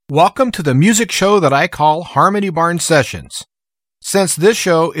Welcome to the music show that I call Harmony Barn Sessions. Since this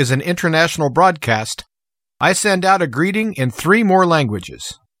show is an international broadcast, I send out a greeting in 3 more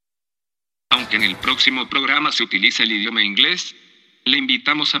languages. Aunque en el próximo programa se utiliza el idioma inglés, le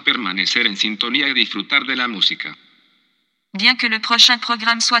invitamos a permanecer en sintonía y disfrutar de la música. Bien que le prochain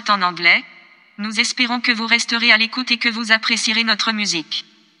programme soit en anglais, nous espérons que vous resterez à l'écoute et que vous apprécierez notre musique.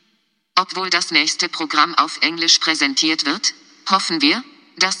 Obwohl das nächste Programm auf Englisch präsentiert wird, hoffen wir,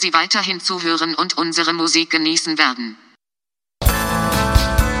 dass Sie weiterhin zuhören und unsere Musik genießen werden.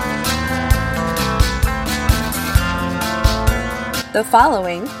 The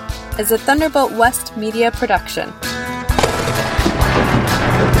following is a Thunderbolt West media production.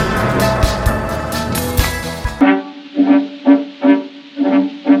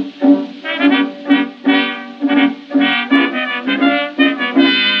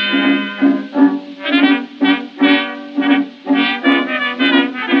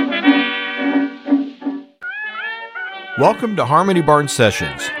 Welcome to Harmony Barn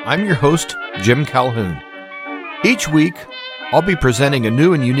Sessions. I'm your host, Jim Calhoun. Each week, I'll be presenting a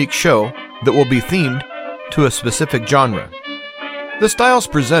new and unique show that will be themed to a specific genre. The styles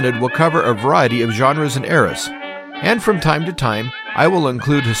presented will cover a variety of genres and eras, and from time to time, I will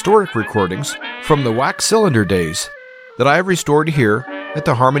include historic recordings from the wax cylinder days that I have restored here at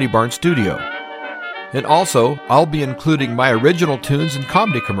the Harmony Barn Studio. And also, I'll be including my original tunes and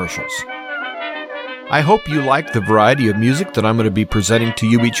comedy commercials. I hope you like the variety of music that I'm going to be presenting to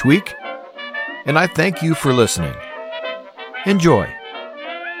you each week, and I thank you for listening. Enjoy.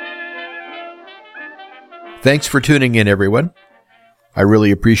 Thanks for tuning in, everyone. I really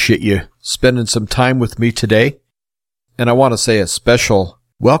appreciate you spending some time with me today, and I want to say a special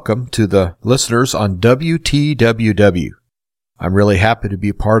welcome to the listeners on WTWW. I'm really happy to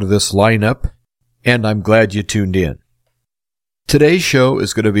be part of this lineup, and I'm glad you tuned in. Today's show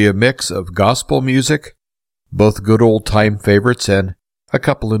is going to be a mix of gospel music, both good old-time favorites and a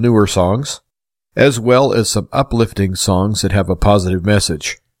couple of newer songs, as well as some uplifting songs that have a positive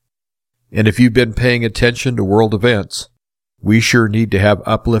message. And if you've been paying attention to world events, we sure need to have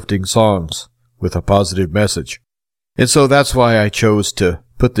uplifting songs with a positive message. And so that's why I chose to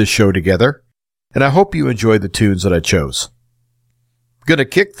put this show together, and I hope you enjoy the tunes that I chose. I'm going to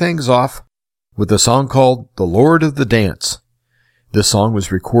kick things off with a song called The Lord of the Dance. This song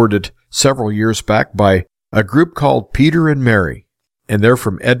was recorded several years back by a group called Peter and Mary, and they're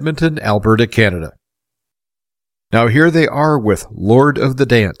from Edmonton, Alberta, Canada. Now here they are with Lord of the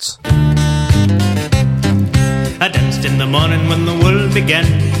Dance. I danced in the morning when the world began.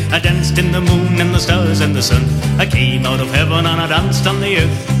 I danced in the moon and the stars and the sun. I came out of heaven and I danced on the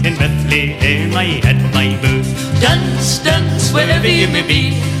earth. In Bethlehem I had my birth. Dance, dance, wherever you may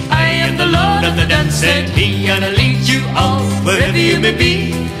be. I am the Lord of the dance, said he. And I'll lead you all, wherever you may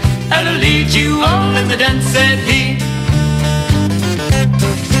be. And I'll lead you all in the dance, said he.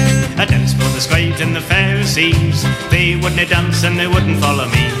 I danced for the scribes and the Pharisees. They wouldn't dance and they wouldn't follow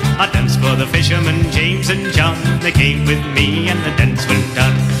me. I danced for the fishermen, James and John. They came with me and the dance went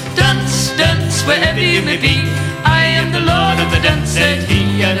on. Dance, dance, wherever you may be. I am the Lord of the dance, said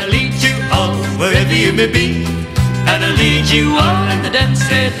he. And I'll lead you all, wherever you may be. And I'll lead you all in the dance,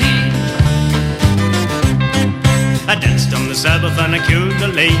 said he. I danced on the Sabbath and I cured the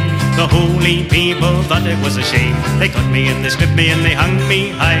lame. The holy people thought it was a shame. They cut me and they stripped me and they hung me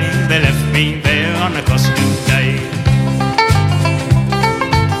high. They left me there on a cross to die.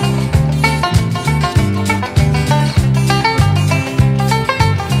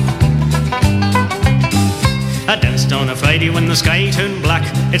 I danced on a Friday when the sky turned black.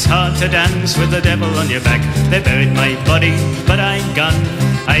 It's hard to dance with the devil on your back. They buried my body, but I'm gone.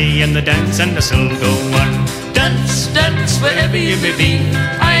 I am the dance and the soul go on. Dance, dance, wherever you may be.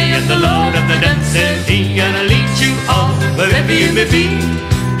 I am the Lord of the dance, said he. And I'll lead you all, wherever you may be.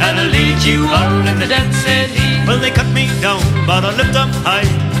 And I'll lead you all in the dance, said he. Well, they cut me down, but I lift up high.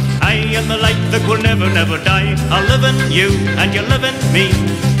 I am the light that will never, never die. I'll live in you, and you live in me.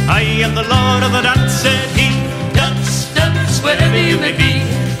 I am the Lord of the dance, said he. Dance, dance, wherever you may be.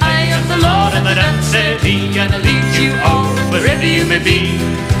 I am the Lord of the dance, said he. And I'll lead you all, wherever you may be.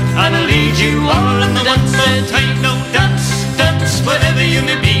 And I'll lead you all in the dance, said he. No, dance, dance, wherever you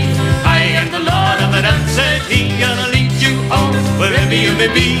may be. I am the Lord of the dance, said he. And I'll lead you all, wherever you may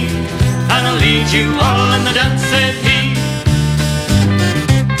be. And I'll lead you all in the dance, said he.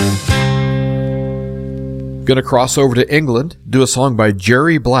 Gonna cross over to England, do a song by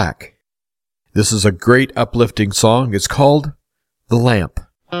Jerry Black. This is a great uplifting song. It's called The Lamp.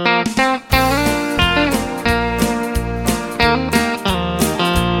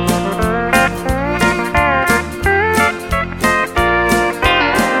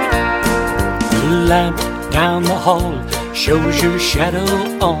 lamp down the hall shows your shadow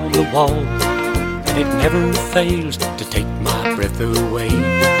on the wall, and it never fails to take my breath away.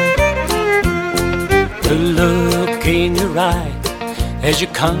 The look in your eye as you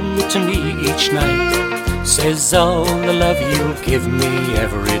come to me each night says all the love you'll give me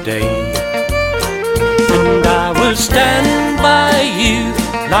every day. And I will stand by you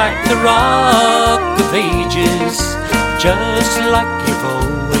like the Rock of Ages, just like you've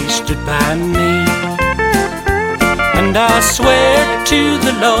always stood by me. And I swear to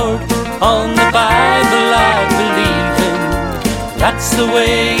the Lord on the Bible I believe in, that's the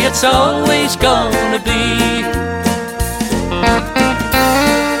way it's always gonna be.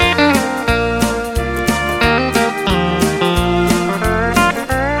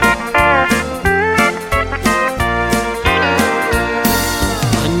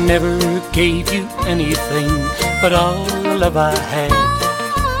 I never gave you anything but all the love I had,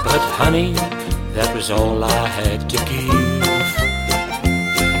 but honey, that was all I had to give.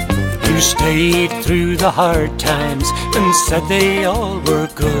 You stayed through the hard times and said they all were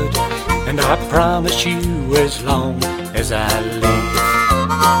good, and I promise you as long as I live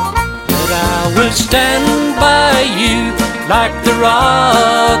that I will stand by you like the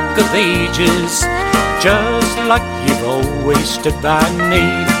Rock of Ages, just like you've always stood by me.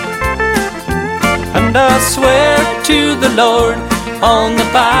 And I swear to the Lord on the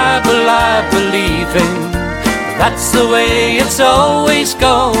Bible I believe in, that's the way it's always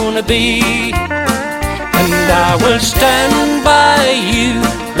gonna be. And I will stand by you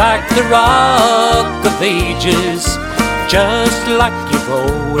like the Rock of Ages, just like you've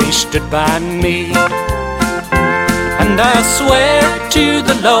always stood by me. And I swear to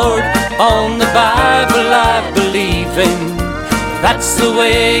the Lord on the Bible I believe in, that's the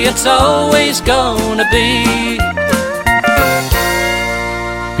way it's always gonna be.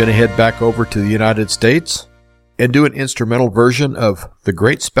 Gonna head back over to the United States and do an instrumental version of The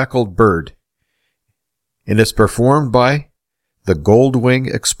Great Speckled Bird. And it's performed by the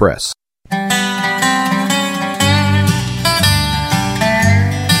Goldwing Express.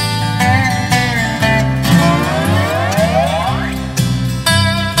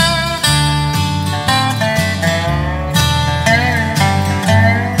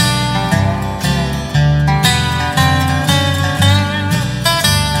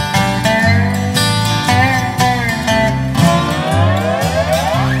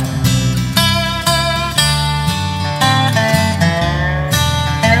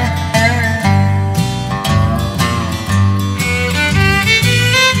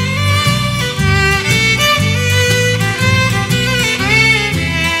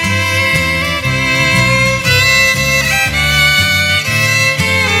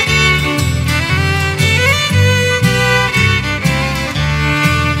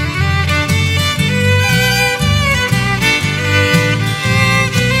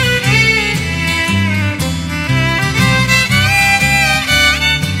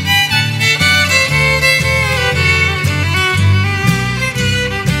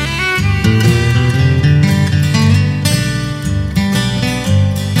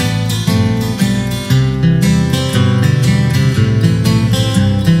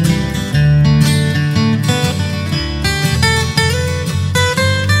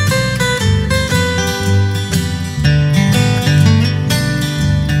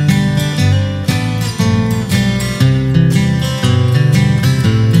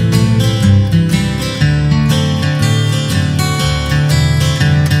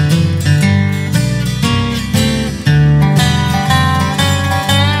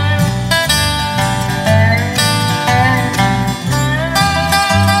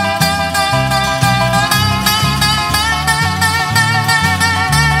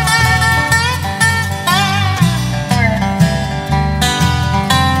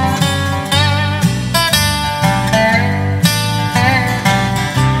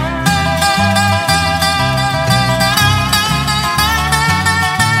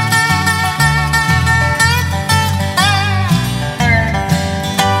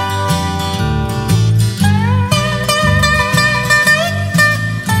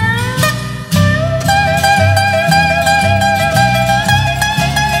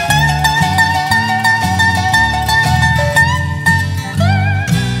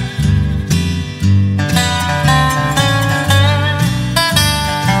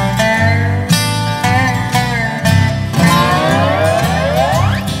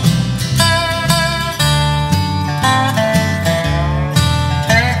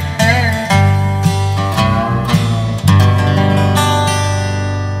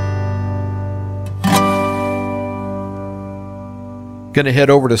 Going to head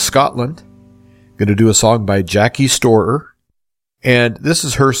over to Scotland. Going to do a song by Jackie Storer, and this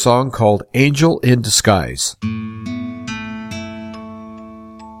is her song called Angel in Disguise.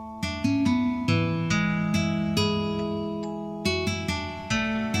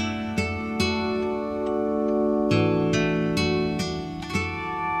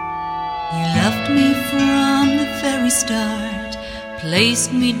 Me from the very start,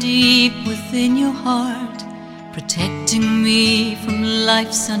 placed me deep within your heart, protecting me from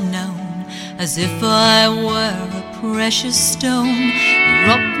life's unknown, as if I were a precious stone. You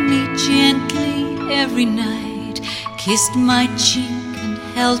rocked me gently every night, kissed my cheek and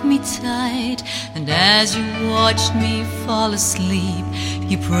held me tight, and as you watched me fall asleep,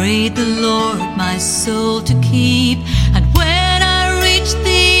 you prayed the Lord my soul to keep. And when I reached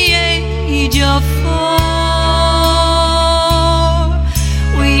the age of 4,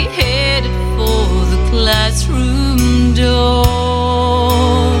 we headed for the classroom door.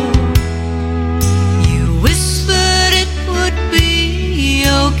 You whispered it would be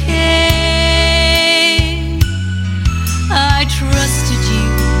okay. I trusted you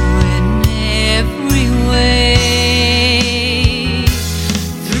in every way.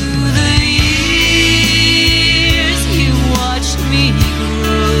 Through the years you watched me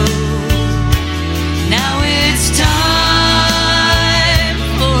grow. Now it's time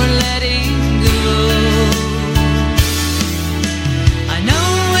for letting go. I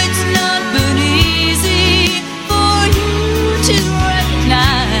know it's not been easy for you to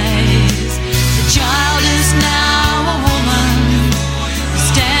recognize the child is now a woman who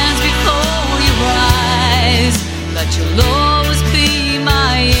stands before your eyes, but you'll always be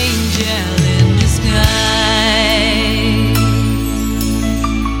my angel in disguise.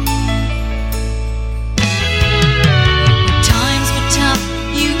 Times were tough,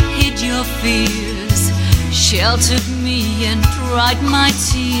 you hid your fears, sheltered me and dried my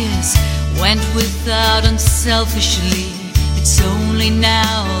tears, went without unselfishly. It's only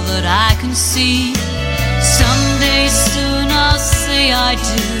now that I can see. Someday soon I'll say I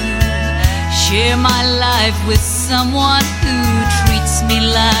do, share my life with someone who treats me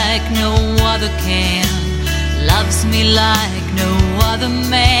like no other can, loves me like no other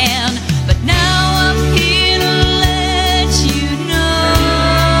man. But now I'm here to let you know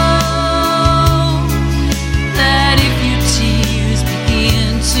that if your tears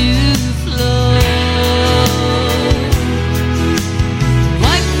begin to flow,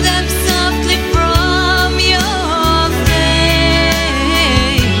 wipe them softly from your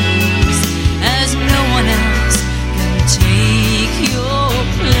face, as no one else can take your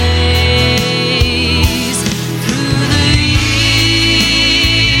place. Through the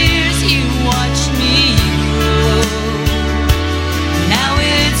years you watched me grow. Now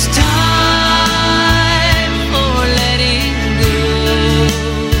it's time for letting go.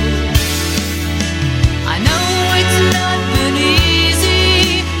 I know it's not been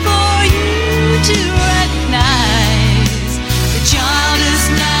easy for you to recognize the child is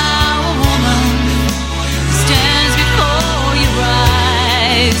now a woman who stands before your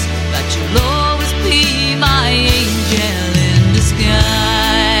eyes, but you'll always be my angel in disguise.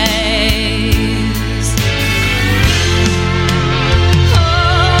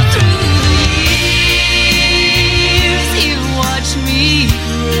 Oh, through the years you watched me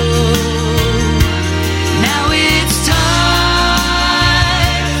grow. Now it's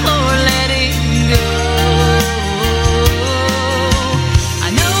time for letting go. I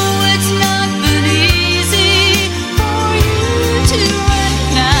know it's not been easy for you to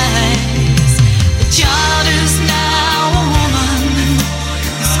recognize the child is now a woman who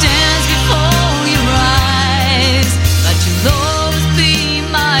stands before your eyes, but you'll always be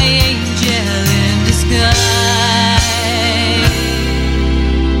my angel in disguise.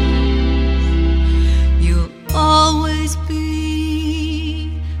 You'll always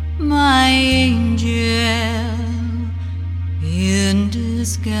be my angel in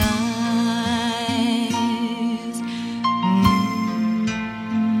disguise.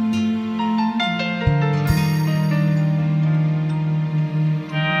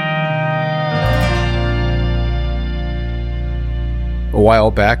 A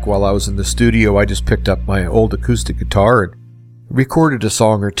while back, while I was in the studio, I just picked up my old acoustic guitar and recorded a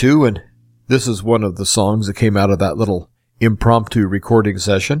song or two, and this is one of the songs that came out of that little impromptu recording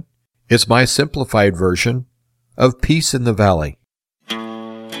session. It's my simplified version of Peace in the Valley.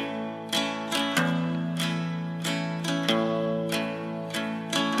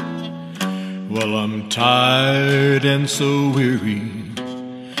 Well, I'm tired and so weary,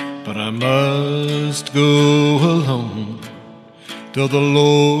 but I must go alone till the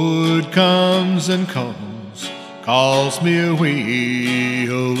Lord comes and calls me away.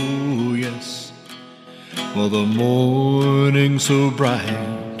 Oh yes, Well, the morning's so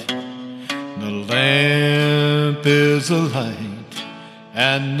bright, the lamp is a light,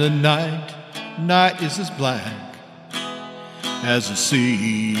 and the night is as black as the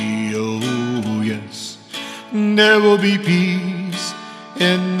sea. Oh yes, there will be peace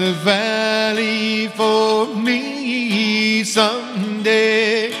in the valley for me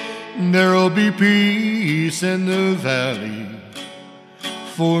someday. There will be peace in the valley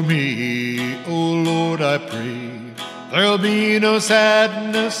for me. Oh Lord, I pray there'll be no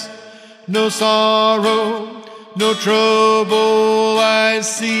sadness, no sorrow, no trouble I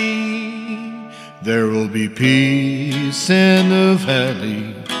see. There will be peace in the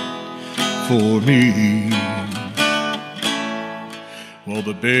valley for me. Well,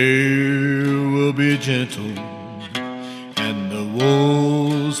 the bear will be gentle and the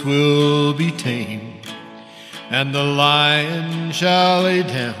wolves will be tame, and the lion shall lay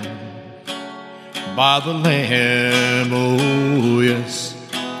down by the lamb, oh yes,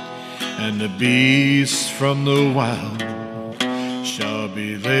 and the beasts from the wild shall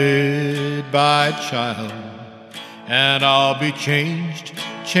be led by a child, and I'll be changed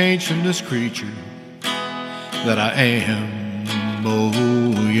from this creature that I am,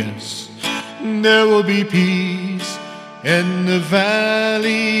 oh yes. There will be peace in the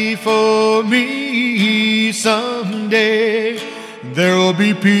valley for me someday. There will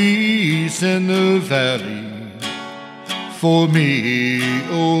be peace in the valley for me.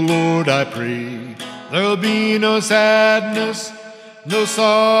 Oh Lord, I pray there'll be no sadness, no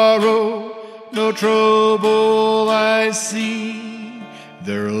sorrow, no trouble I see.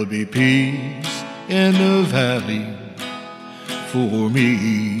 There'll be peace in the valley for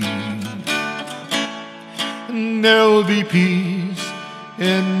me. There'll be peace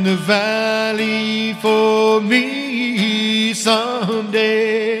in the valley for me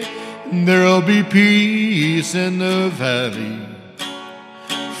someday. There'll be peace in the valley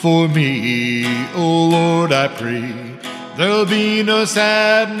for me. Oh Lord, I pray there'll be no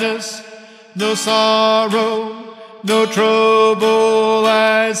sadness, no sorrow, no trouble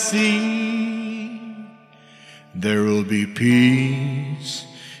I see. There will be peace,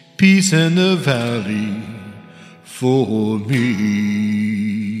 peace in the valley for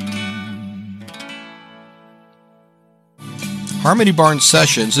me. Harmony Barn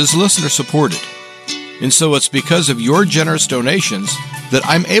Sessions is listener supported, and so it's because of your generous donations that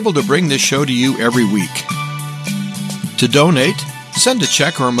I'm able to bring this show to you every week. To donate, send a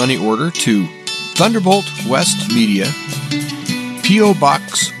check or money order to Thunderbolt West Media, P.O.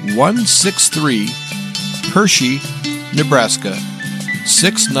 Box 163, Hershey, Nebraska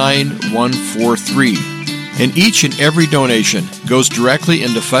 69143. And each and every donation goes directly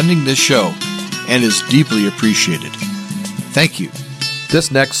into funding this show and is deeply appreciated. Thank you.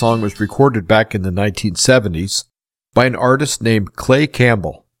 This next song was recorded back in the 1970s by an artist named Clay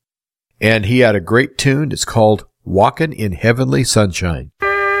Campbell, and he had a great tune. It's called Walkin' in Heavenly Sunshine.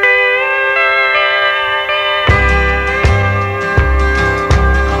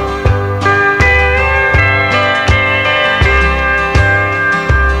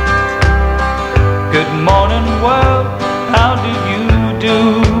 Good morning, world, how do you do?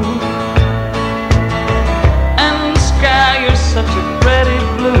 And the sky, you're such a pretty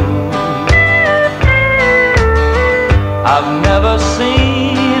blue. I've never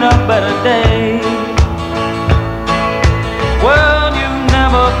seen a better day. Well, you've never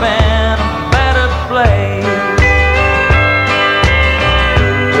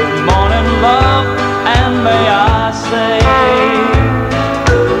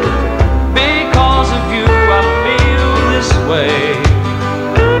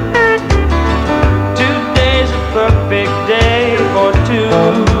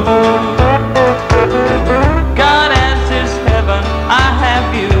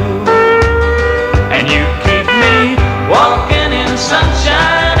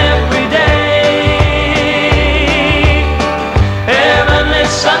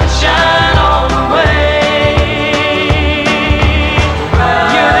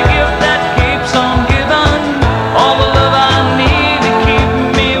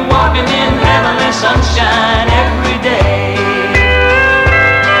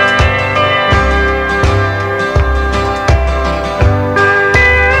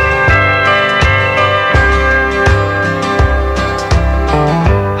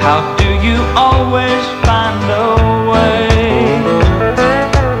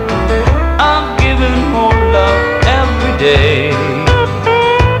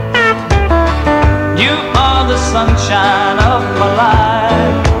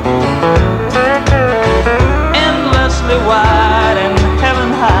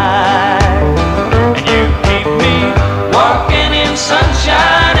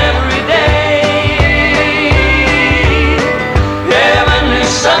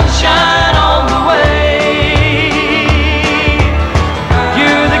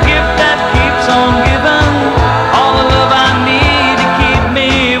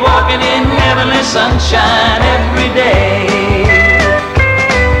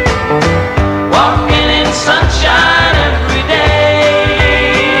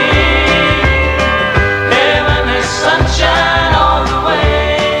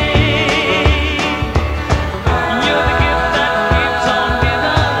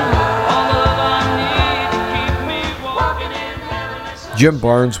Jim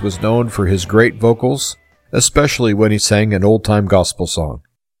Barnes was known for his great vocals, especially when he sang an old-time gospel song.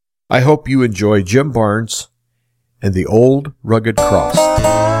 I hope you enjoy Jim Barnes and the Old Rugged Cross.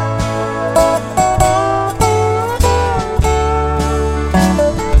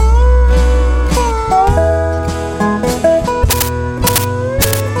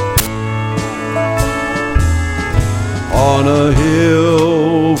 On a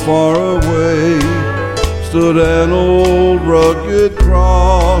hill far away stood an old rugged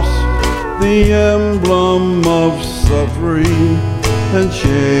cross, the emblem of suffering and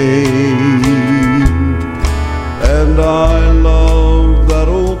shame. And I love that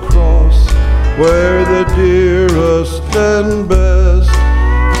old cross where the dearest and best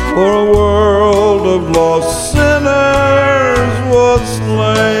for a world of lost sinners was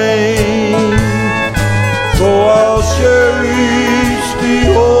slain. So I'll cherish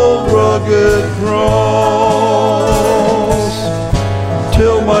the old rugged cross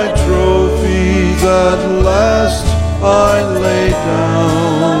till my trophies at last I lay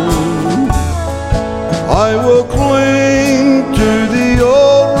down. I will cling to the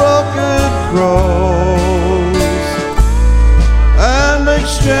old rugged cross and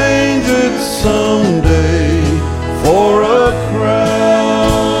exchange it someday for a crown.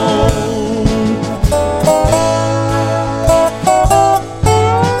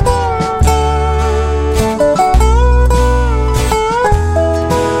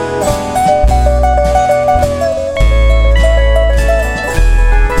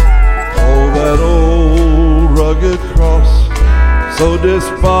 So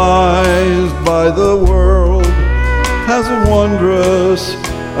despised by the world, has a wondrous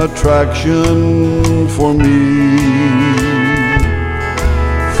attraction for me.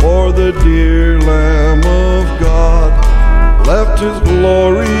 For the dear Lamb of God left his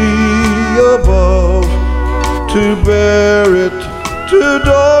glory above to bear it to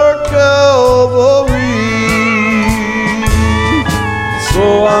dark Calvary.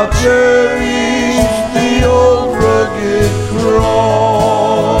 So I'll cherish the old rugged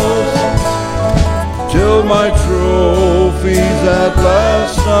cross till my trophies at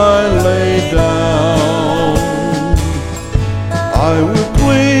last I lay down. I will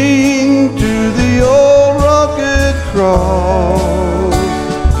cling to the old rugged cross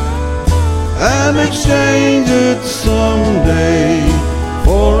and exchange it someday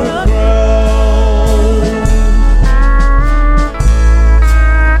for a crown.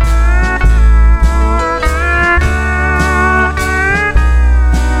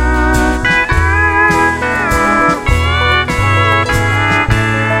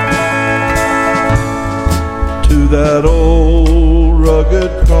 That old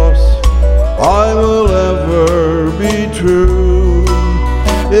rugged cross I will ever be true,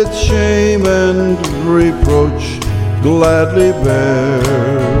 its shame and reproach gladly bear.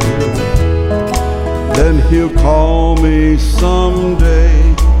 Then he'll call me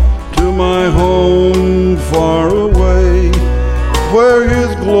someday to my home far away, where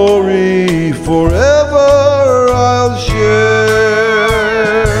his glory forever I'll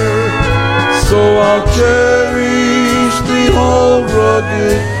share. So I'll cherish the old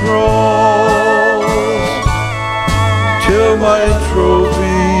rugged cross till my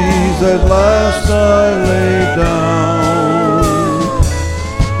trophies at last I lay down.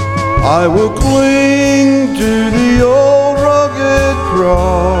 I will cling to the old rugged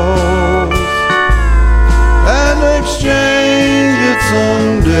cross and exchange it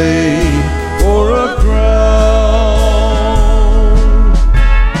someday for a crown.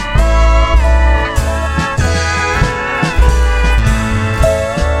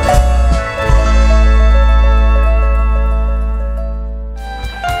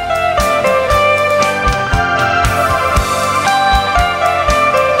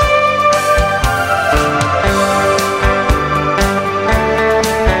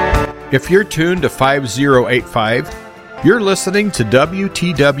 If you're tuned to 5085, you're listening to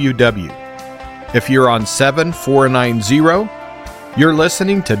WTWW. If you're on 7490, you're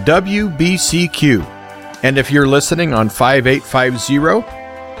listening to WBCQ. And if you're listening on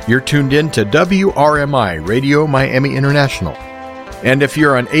 5850, you're tuned in to WRMI, Radio Miami International. And if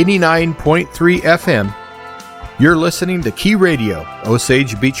you're on 89.3 FM, you're listening to Key Radio,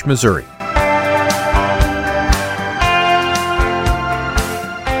 Osage Beach, Missouri.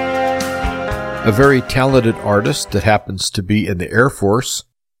 A very talented artist that happens to be in the Air Force,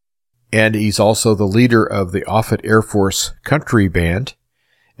 and he's also the leader of the Offutt Air Force Country Band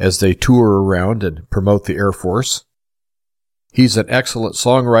as they tour around and promote the Air Force. He's an excellent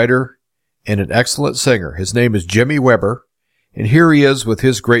songwriter and an excellent singer. His name is Jimmy Weber, and here he is with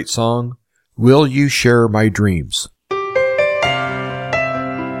his great song, Will You Share My Dreams?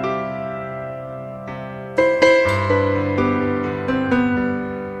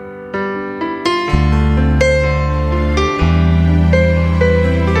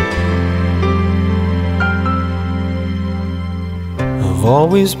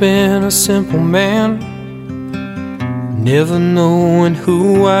 always been a simple man, never knowing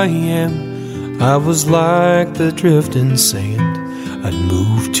who I am. I was like the drifting sand, I'd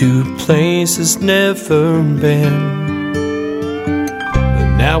move to places never been.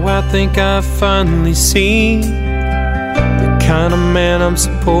 But now I think I finally see the kind of man I'm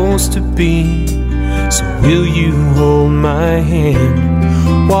supposed to be. So will you hold my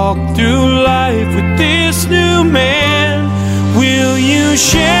hand, walk through life with this new man? Will you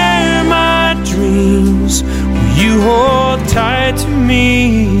share my dreams? Will you hold tight to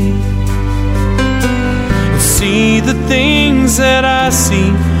me? See the things that I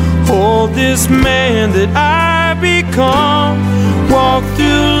see, hold this man that I become. Walk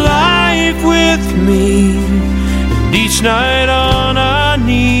through life with me, and each night on our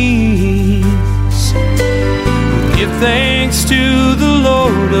knees give thanks to the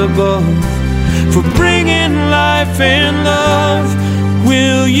Lord above for bringing life and love.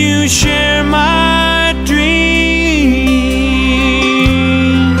 Will you share my dreams?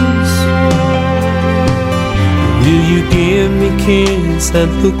 Will you give me kids that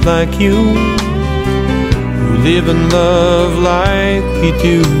look like you, who live and love like we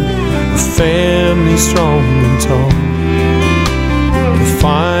do, a family strong and tall, the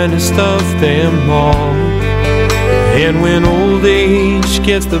finest of them all? And when old age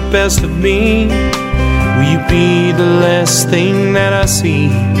gets the best of me, will you be the last thing that I see?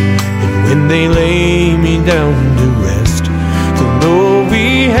 And when they lay me down to rest, to know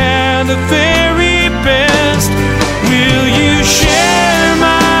we had the very best. Will you share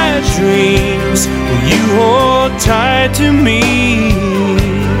my dreams? Will you hold tight to me?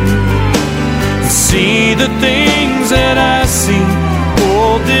 See the things that I see,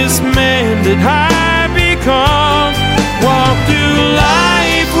 hold this man that I become. Walk through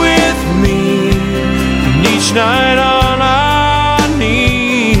life with me, and each night on our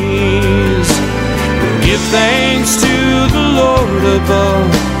knees give thanks to the Lord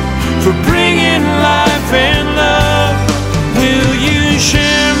above for bringing life and love. Will you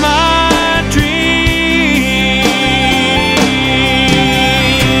share my dreams?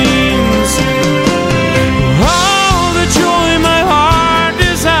 All the joy my heart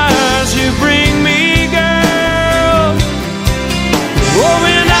desires you bring me. Oh,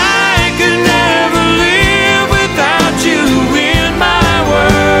 and I could never live without you in my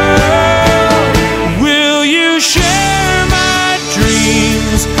world. Will you share my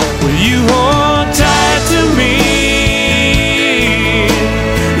dreams? Will you hold tight to me?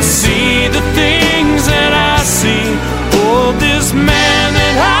 See the things that I see, hold this man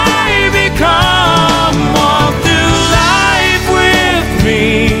that I become. Walk through life with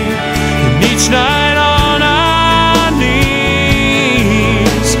me, and each night on our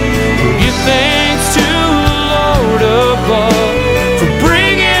knees give thanks to the Lord above for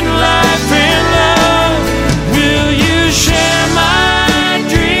bringing life and love. Will you share my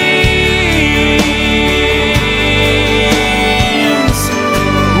dreams?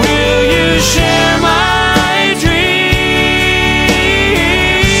 Will you share my dreams?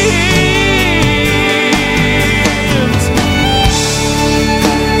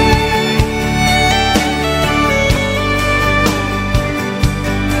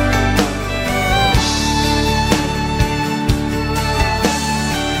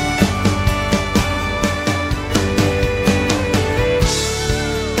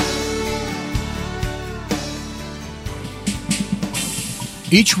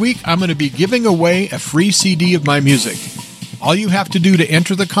 Each week, I'm going to be giving away a free CD of my music. All you have to do to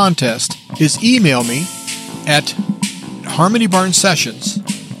enter the contest is email me at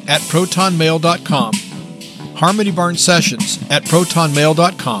harmonybarnsessions@protonmail.com,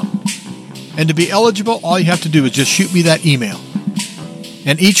 harmonybarnsessions@protonmail.com. And to be eligible, all you have to do is just shoot me that email.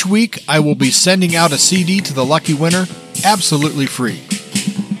 And each week, I will be sending out a CD to the lucky winner absolutely free.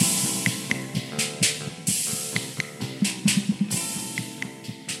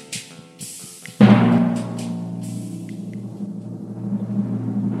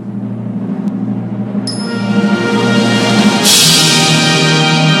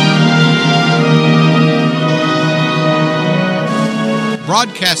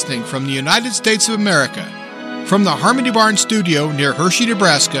 Broadcasting from the United States of America, from the Harmony Barn Studio near Hershey,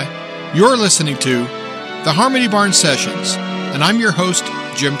 Nebraska, you're listening to the Harmony Barn Sessions, and I'm your host,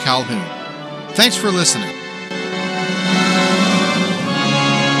 Jim Calhoun. Thanks for listening.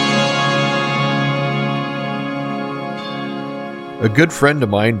 A good friend of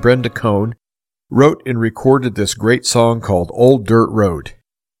mine, Brenda Cohn, wrote and recorded this great song called Old Dirt Road,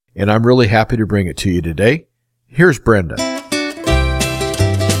 and I'm really happy to bring it to you today. Here's Brenda.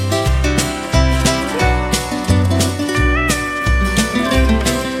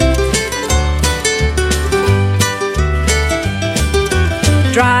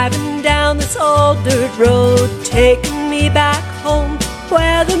 this old dirt road, taking me back home,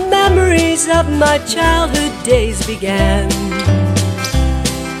 where the memories of my childhood days began.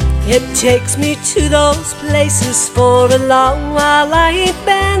 It takes me to those places for a long while I ain't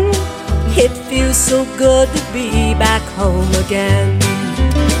been. It feels so good to be back home again.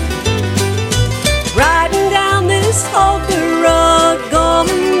 Riding down this old dirt road,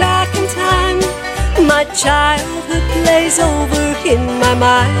 going back in time, my childhood plays over in my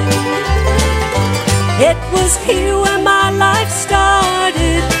mind. It was here where my life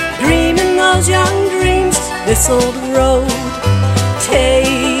started, dreaming those young dreams. This old road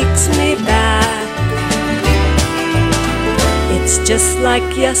takes me back. It's just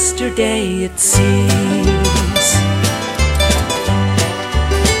like yesterday, it seems.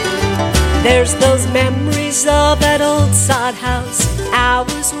 There's those memories of that old sod house,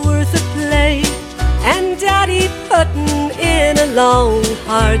 hours worth of play, and Daddy putting in a long,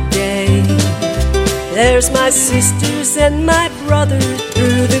 hard day. There's my sisters and my brother,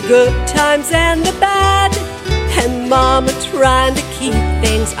 through the good times and the bad, and Mama trying to keep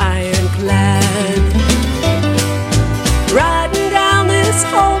things ironclad. Riding down this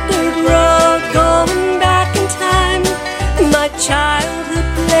old dirt road, going back in time, my childhood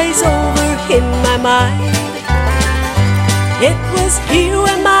plays over in my mind. It was here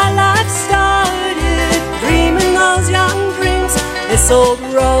when my life started, dreaming those young dreams. This old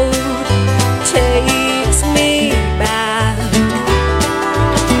road takes me back.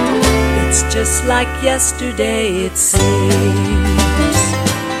 It's just like yesterday, it seems.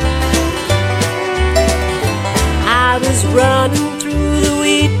 I was running through the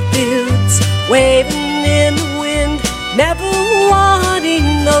wheat fields, waving in the wind, never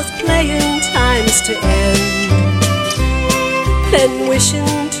wanting those playing times to end. Then wishing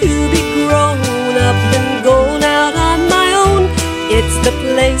to be grown up and going out on my own. It's the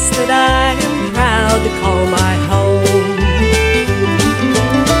place that I am proud to call my home.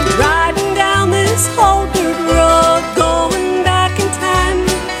 Riding down this old dirt road, going back in time,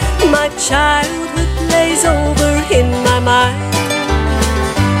 my childhood plays over in my mind.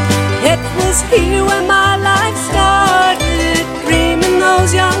 It was here when my life started, dreaming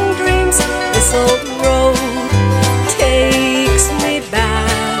those young dreams. This old road takes me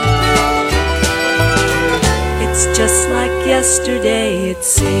back. It's just like yesterday, it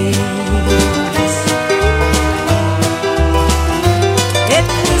seems. It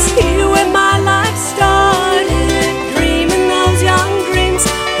was here when my life started, dreaming those young dreams.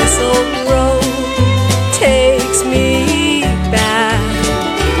 This old road takes me back.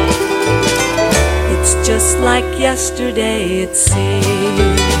 It's just like yesterday, it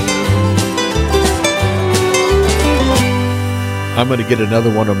seems. I'm going to get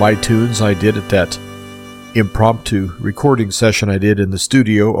another one of my tunes I did at that impromptu recording session I did in the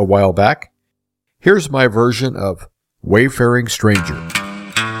studio a while back. Here's my version of Wayfaring Stranger.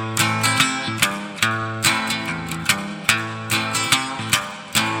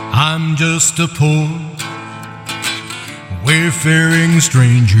 I'm just a poor wayfaring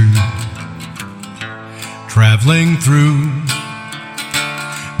stranger, traveling through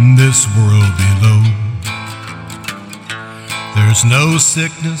this world below. There's no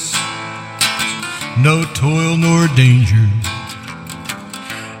sickness, no toil nor danger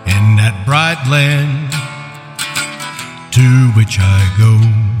in that bright land to which I go.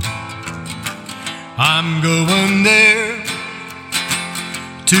 I'm going there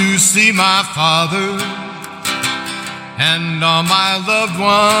to see my Father and all my loved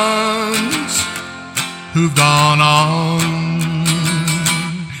ones who've gone on.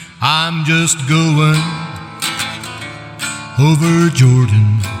 I'm just going over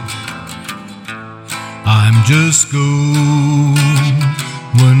Jordan. I'm just going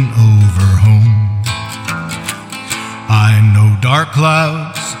over home. I know dark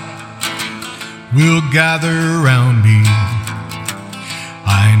clouds will gather around me.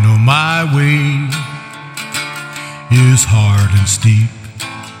 I know my way is hard and steep,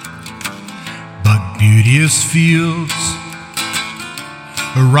 but beauteous fields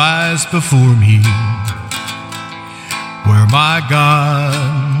arise before me, where my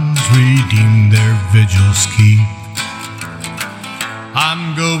gods redeem their vigils keep.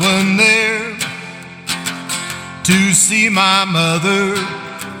 I'm going there to see my mother.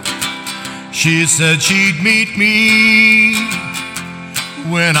 She said she'd meet me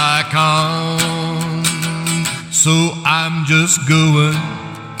when I come. So I'm just going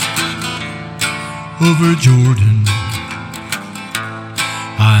over Jordan.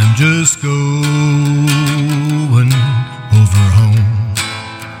 I'm just going over home.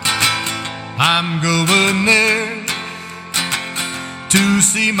 I'm going there to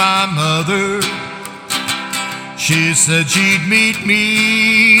see my mother. She said she'd meet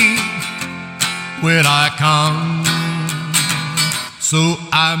me when I come. So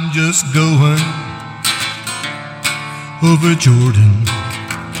I'm just going over Jordan.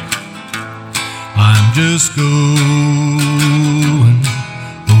 I'm just going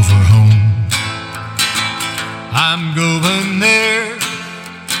over home. I'm going there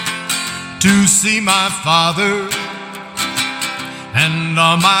to see my father and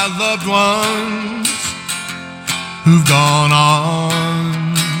all my loved ones who've gone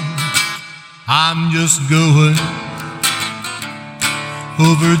on. I'm just going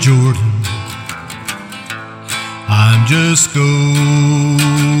over Jordan. I'm just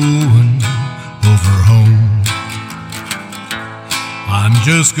going over home. I'm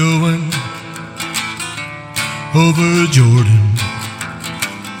just going over Jordan.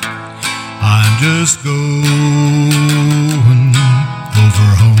 I'm just going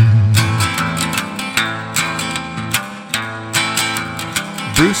over home.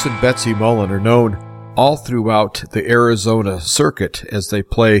 Bruce and Betsy Mullen are known all throughout the Arizona circuit as they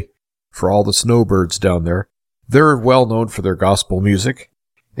play for all the snowbirds down there. They're well known for their gospel music.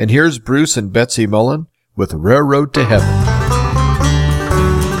 And here's Bruce and Betsy Mullen with Railroad to Heaven.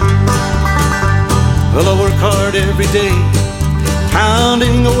 Well, I work hard every day,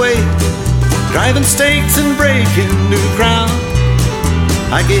 pounding away, driving stakes and breaking new ground.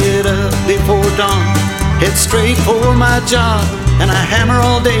 I get up before dawn, head straight for my job, and I hammer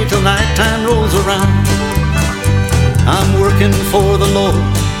all day till nighttime rolls around. I'm working for the Lord,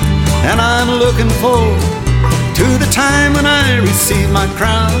 and I'm looking forward to the time when I receive my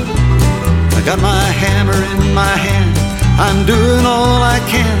crown. I got my hammer in my hand, I'm doing all I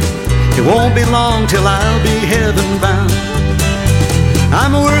can. It won't be long till I'll be heaven bound.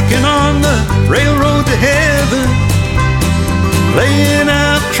 I'm working on the railroad to heaven, laying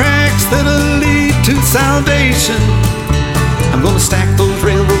out tracks that'll lead to salvation. I'm gonna stack those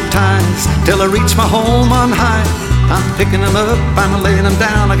railroad ties till I reach my home on high. I'm picking them up, I'm laying them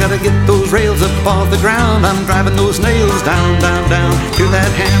down. I gotta get those rails up off the ground. I'm driving those nails down, down, down. Hear that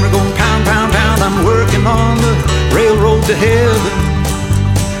hammer going pound, pound, pound. I'm working on the railroad to heaven.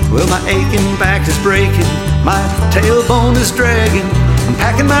 Well, my aching back is breaking, my tailbone is dragging. I'm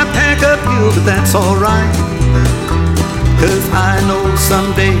packing my pack uphill, but that's alright, 'cause I know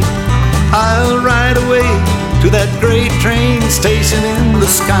someday I'll ride away to that great train station in the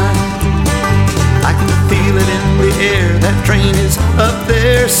sky. I can feel it in the air, that train is up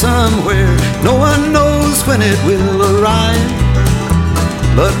there somewhere. No one knows when it will arrive,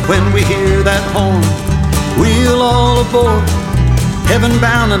 but when we hear that horn, we'll all aboard, heaven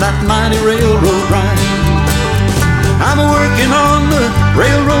bound on that mighty railroad ride. I'm working on the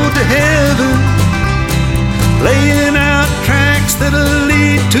railroad to heaven, laying out tracks that'll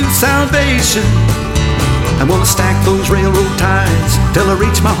lead to salvation. I'm gonna stack those railroad ties till I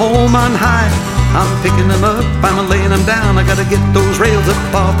reach my home on high. I'm picking them up, I'm laying them down. I gotta get those rails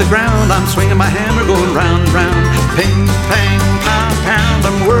up off the ground. I'm swinging my hammer going round and round. Ping, pang, pound, pound.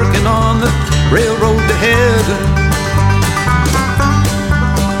 I'm working on the railroad to heaven.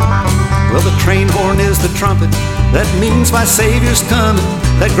 Well, the train horn is the trumpet, that means my Savior's coming.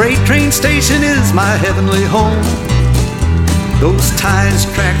 That great train station is my heavenly home. Those ties,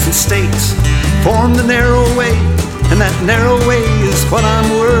 tracks, and stakes form the narrow way, and that narrow way is what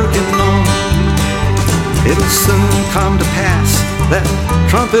I'm working on. It'll soon come to pass, that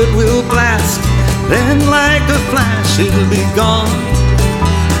trumpet will blast, then like a flash it'll be gone.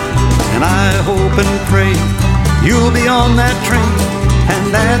 And I hope and pray you'll be on that train,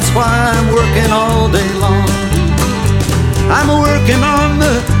 and that's why I'm working all day long. I'm working on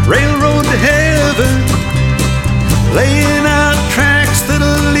the railroad to heaven, laying out tracks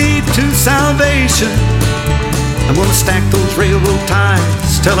that'll lead to salvation. I'm gonna stack those railroad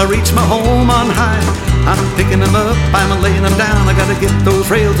ties till I reach my home on high. I'm picking them up, I'm laying them down. I gotta get those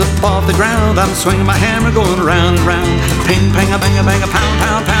rails up off the ground. I'm swinging my hammer going round and round. Ping, pang, a bang, a bang, a pound,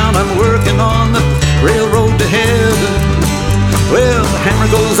 pound, pound. I'm working on the railroad to heaven. Well, the hammer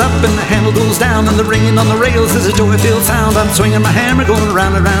goes up and the handle goes down, and the ringing on the rails is a joy-filled sound. I'm swinging my hammer going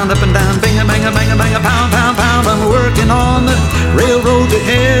round and round, up and down. Bang, a bang, a bang, a bang, a pound, pound, pound. I'm working on the railroad to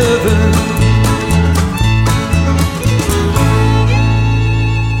heaven.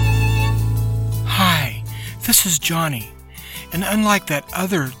 This is Johnny, and unlike that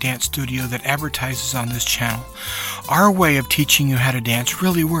other dance studio that advertises on this channel, our way of teaching you how to dance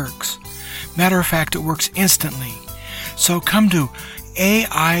really works. Matter of fact, it works instantly. So come to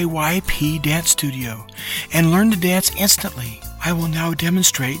AIYP Dance Studio and learn to dance instantly. I will now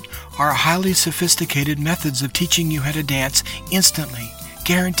demonstrate our highly sophisticated methods of teaching you how to dance instantly.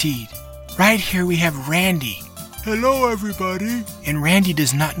 Guaranteed. Right here we have Randy. Hello, everybody. And Randy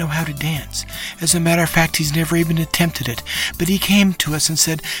does not know how to dance. As a matter of fact, he's never even attempted it. But he came to us and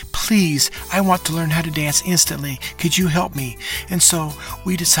said, please, I want to learn how to dance instantly. Could you help me? And so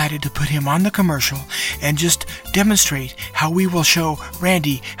we decided to put him on the commercial and just demonstrate how we will show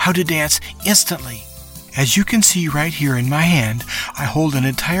Randy how to dance instantly. As you can see right here in my hand, I hold an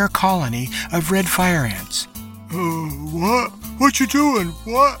entire colony of red fire ants. What? What you doing?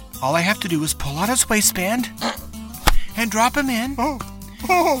 What? All I have to do is pull out his waistband and drop him in.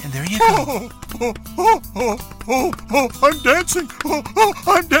 And there you go. I'm dancing.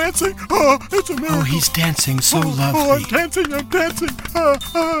 I'm dancing. It's a miracle. Oh, he's dancing so lovely. I'm dancing.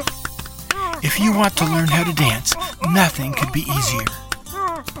 If you want to learn how to dance, nothing could be easier.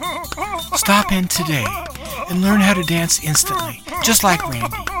 Stop in today and learn how to dance instantly, just like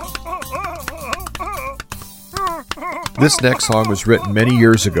Randy. This next song was written many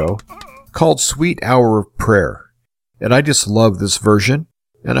years ago, called Sweet Hour of Prayer. And I just love this version,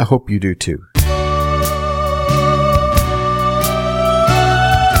 and I hope you do too.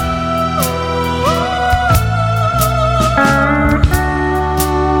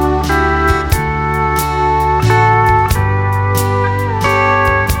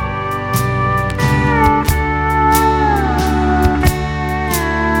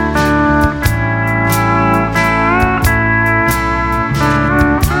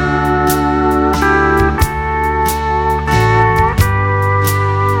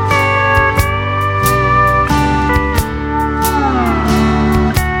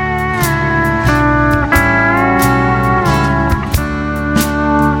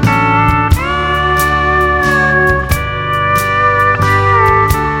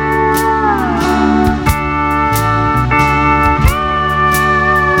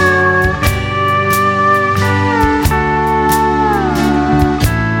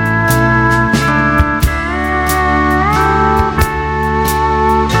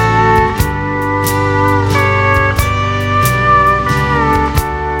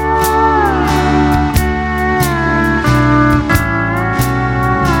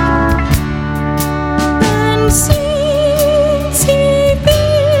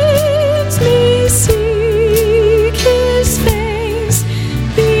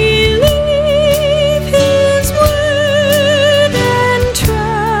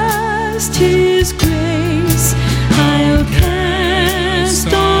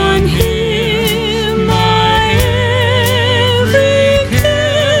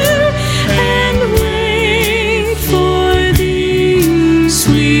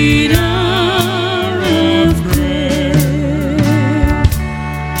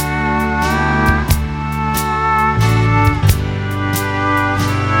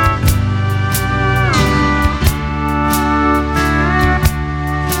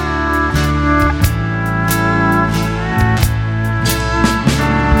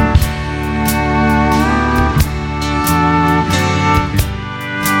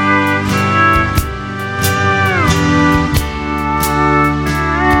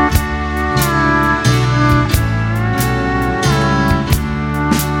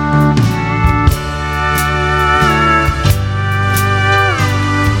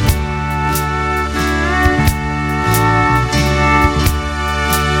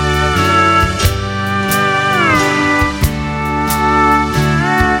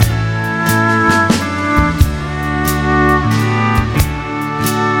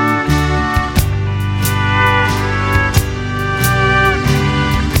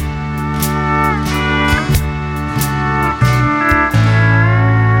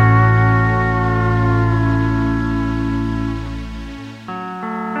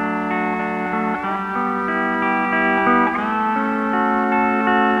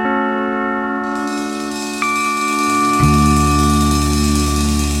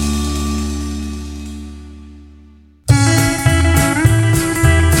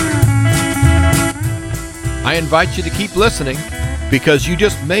 I invite you to keep listening because you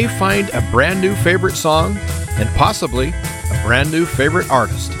just may find a brand new favorite song and possibly a brand new favorite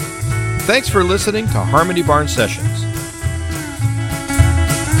artist. Thanks for listening to Harmony Barn Sessions.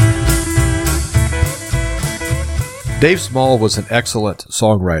 Dave Small was an excellent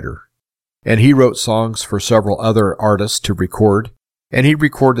songwriter, and he wrote songs for several other artists to record, and he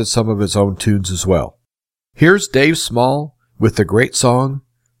recorded some of his own tunes as well. Here's Dave Small with the great song,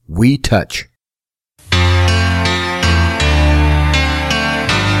 We Touch.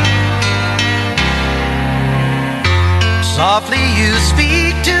 Softly you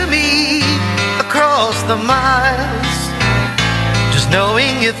speak to me across the miles, just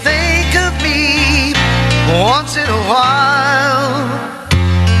knowing you think of me once in a while.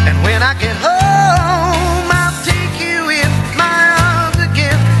 And when I get home, I'll take you in my arms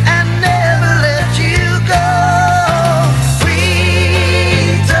again and never let you go.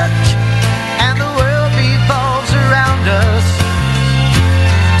 We touch and the world revolves around us.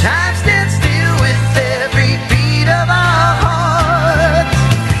 Time stands still with every beat of our hearts.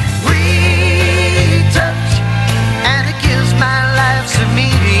 We touch and it gives my life some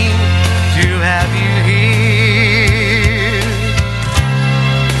meaning to have you here.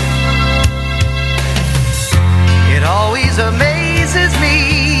 It always amazes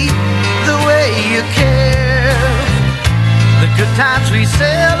me the way you care. The good times we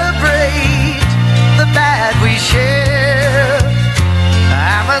celebrate, the bad we share.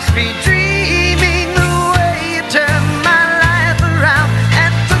 I must be dreaming the way you turn my life around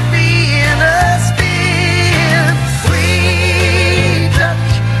and put me in a spin. We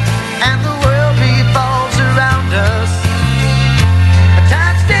touch and the world revolves around us.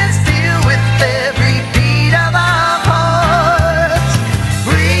 Time stands still with every beat of our hearts.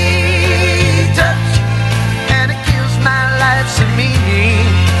 We touch and it gives my life some meaning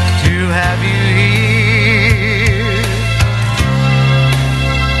to have you here.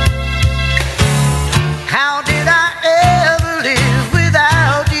 How did I ever live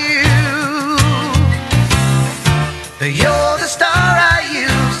without you? You're the star I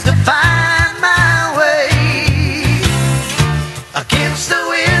use to find my way. Against the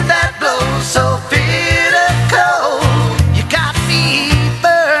wind that blows so bitter cold, you got me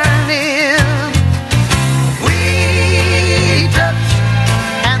burning. We touch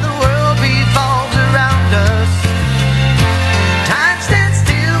and the world revolves around us. Time stands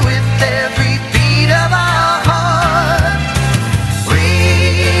still with every beat of our heart.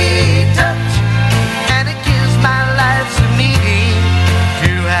 We touch and it gives my life some meaning to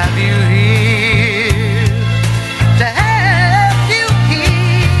have you here. To have you here.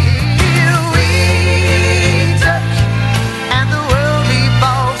 We touch and the world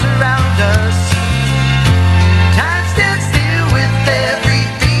revolves around us. Time stands still with every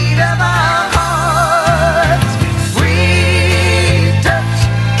beat of our hearts. We touch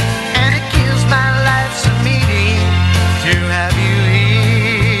and it gives my life some meaning to have you here.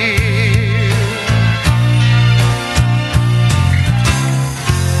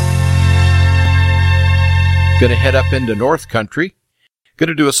 Gonna head up into North Country.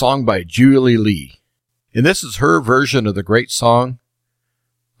 Gonna do a song by Julie Lee. And this is her version of the great song,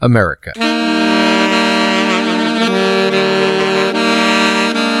 America.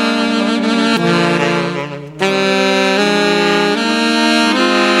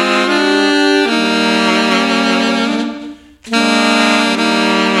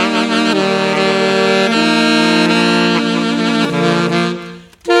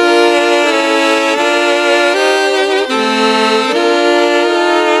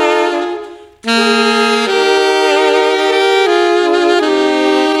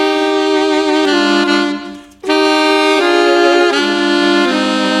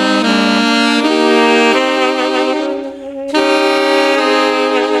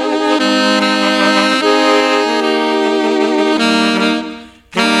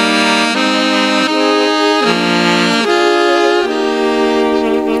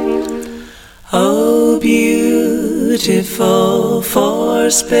 Oh, beautiful for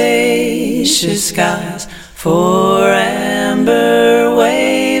spacious skies, for amber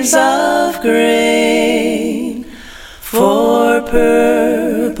waves of grain, for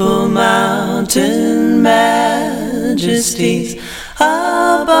purple mountain majesties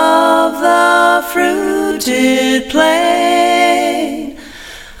above the fruited plain.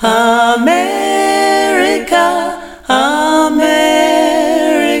 America, America,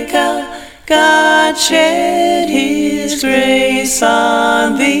 God shed His grace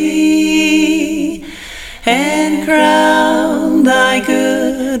on thee, and crown thy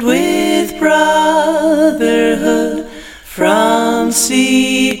good with brotherhood, from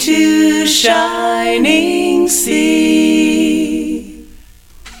sea to shining sea.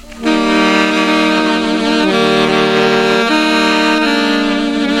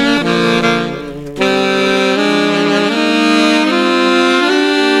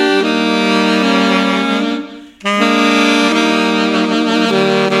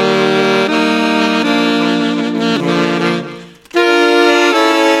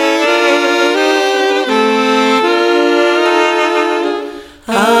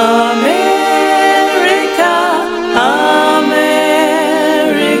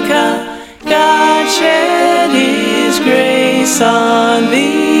 On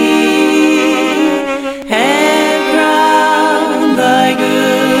thee, and crown thy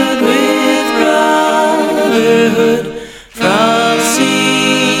good with brotherhood, from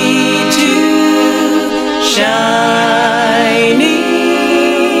sea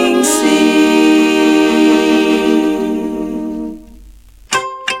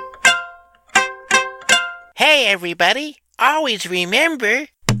Hey, everybody. Always remember...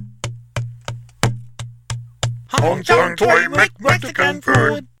 Hong Kong Toy make Mexican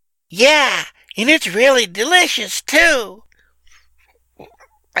food. Yeah, and it's really delicious, too.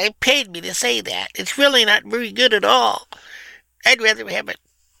 They paid me to say that. It's really not very good at all. I'd rather have a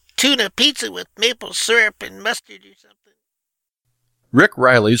tuna pizza with maple syrup and mustard or something. Rick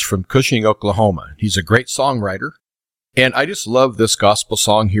Riley's from Cushing, Oklahoma. He's a great songwriter, and I just love this gospel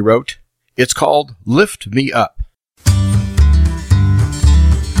song he wrote. It's called Lift Me Up.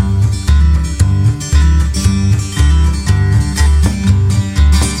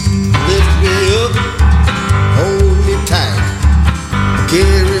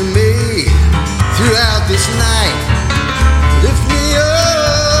 Carry me throughout this night. Lift me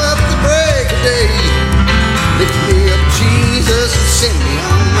up the break of day. Lift me up, Jesus, and send me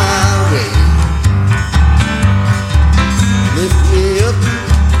on my way. Lift me up,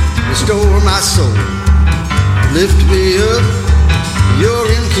 restore my soul. Lift me up, you're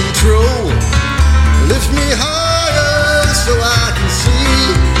in control. Lift me higher so I can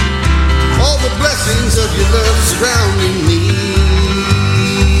see all the blessings of your love surrounding me.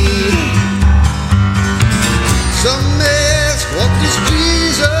 Some ask, what does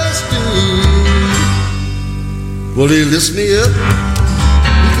Jesus do? Well, he lifts me up,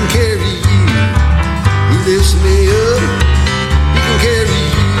 he can carry you. He lifts me up, he can carry you.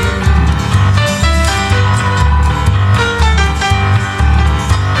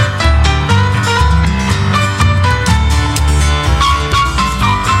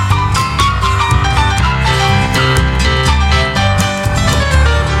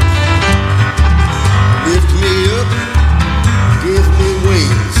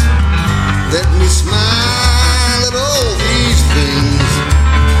 Let me smile at all these things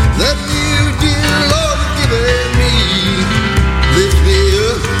that you, dear Lord, have given me. Lift me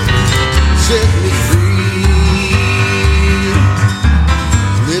up, set me free.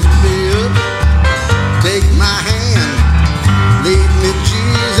 Lift me up, take my hand, lead me,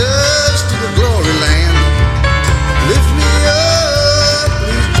 Jesus, to the glory land. Lift me up,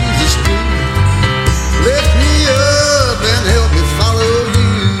 please, Jesus, do. Lift me up and help me follow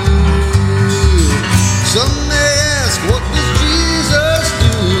you. Some ask, what does Jesus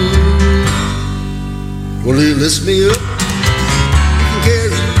do? Well, he lifts me up, he can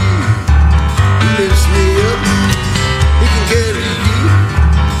carry you. He lifts me up, he can carry you.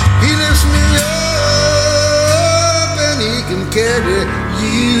 He lifts me up and he can carry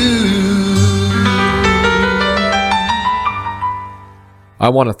you. I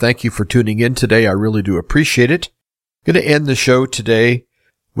want to thank you for tuning in today. I really do appreciate it. Going to end the show today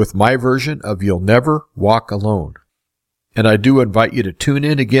with my version of You'll Never Walk Alone. And I do invite you to tune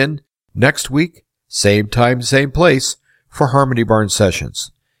in again next week, same time, same place, for Harmony Barn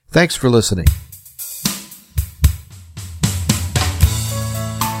Sessions. Thanks for listening.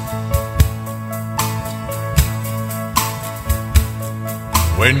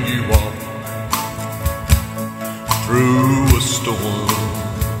 When you walk through a storm,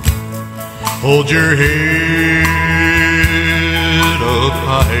 hold your head up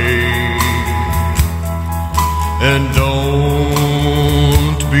high and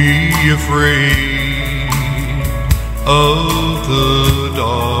don't be afraid of the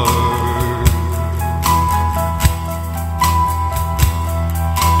dark.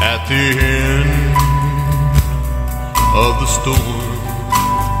 At the end of the storm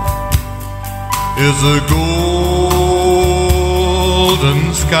is a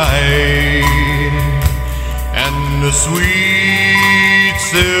golden sky and a sweet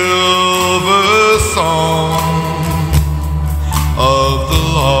silver song of the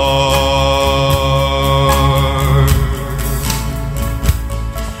Lord.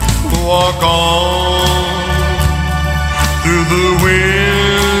 Walk on through the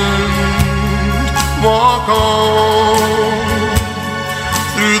wind, walk on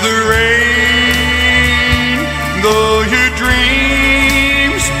through the rain, though your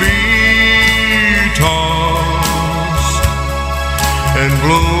dreams be tossed and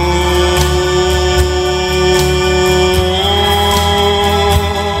blown.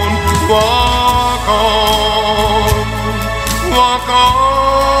 Walk on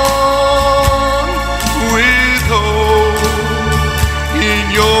with hope.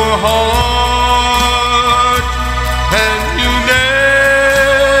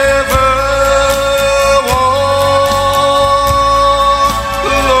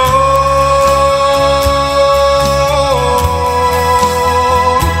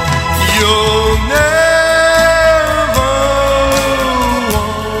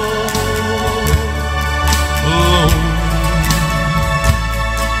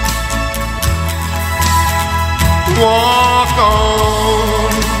 walk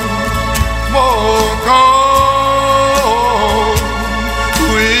on with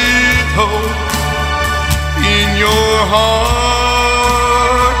hope in your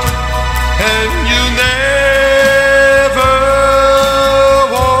heart, and you never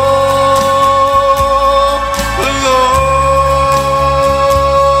walk alone.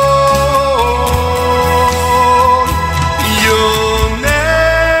 You'll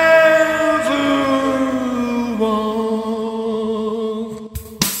never walk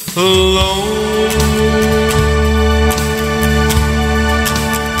alone.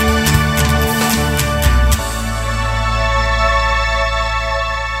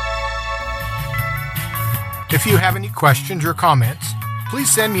 If you have any questions or comments,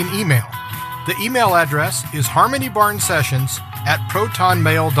 please send me an email. The email address is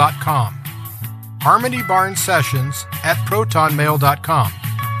harmonybarnsessions@protonmail.com. harmonybarnsessions@protonmail.com.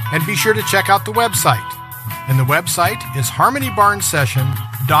 And be sure to check out the website. And the website is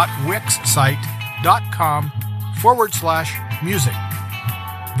harmonybarnsession.wixsite.com/music.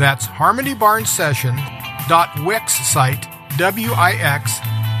 That's harmonybarnsession.wixsite,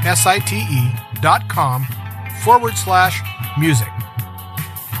 wixsite.com/music.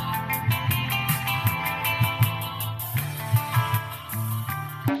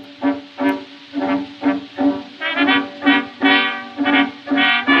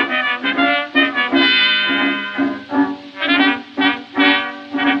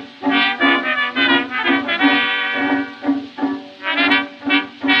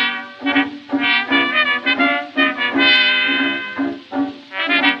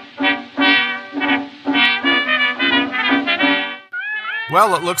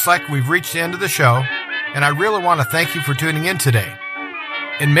 Well, it looks like we've reached the end of the show, and I really want to thank you for tuning in today.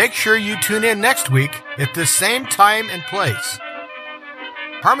 And make sure you tune in next week at this same time and place.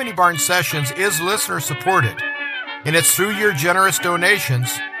 Harmony Barn Sessions is listener supported, and it's through your generous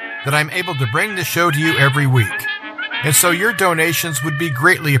donations that I'm able to bring the show to you every week. And so your donations would be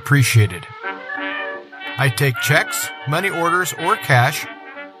greatly appreciated. I take checks, money orders, or cash.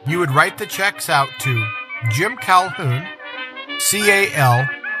 You would write the checks out to Jim Calhoun, Calhoun,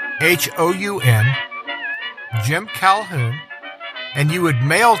 Jim Calhoun, and you would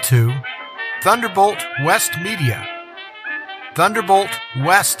mail to Thunderbolt West Media, Thunderbolt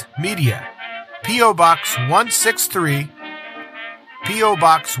West Media, P.O. Box 163, P.O.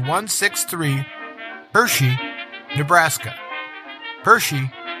 Box 163, Hershey, Nebraska, Hershey,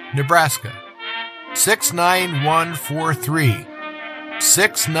 Nebraska, 69143,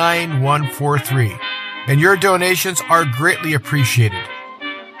 69143. And your donations are greatly appreciated.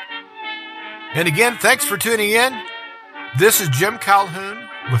 And again, thanks for tuning in. This is Jim Calhoun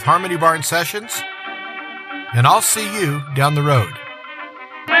with Harmony Barn Sessions, and I'll see you down the road.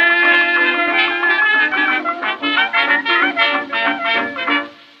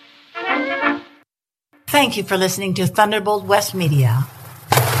 Thank you for listening to Thunderbolt West Media.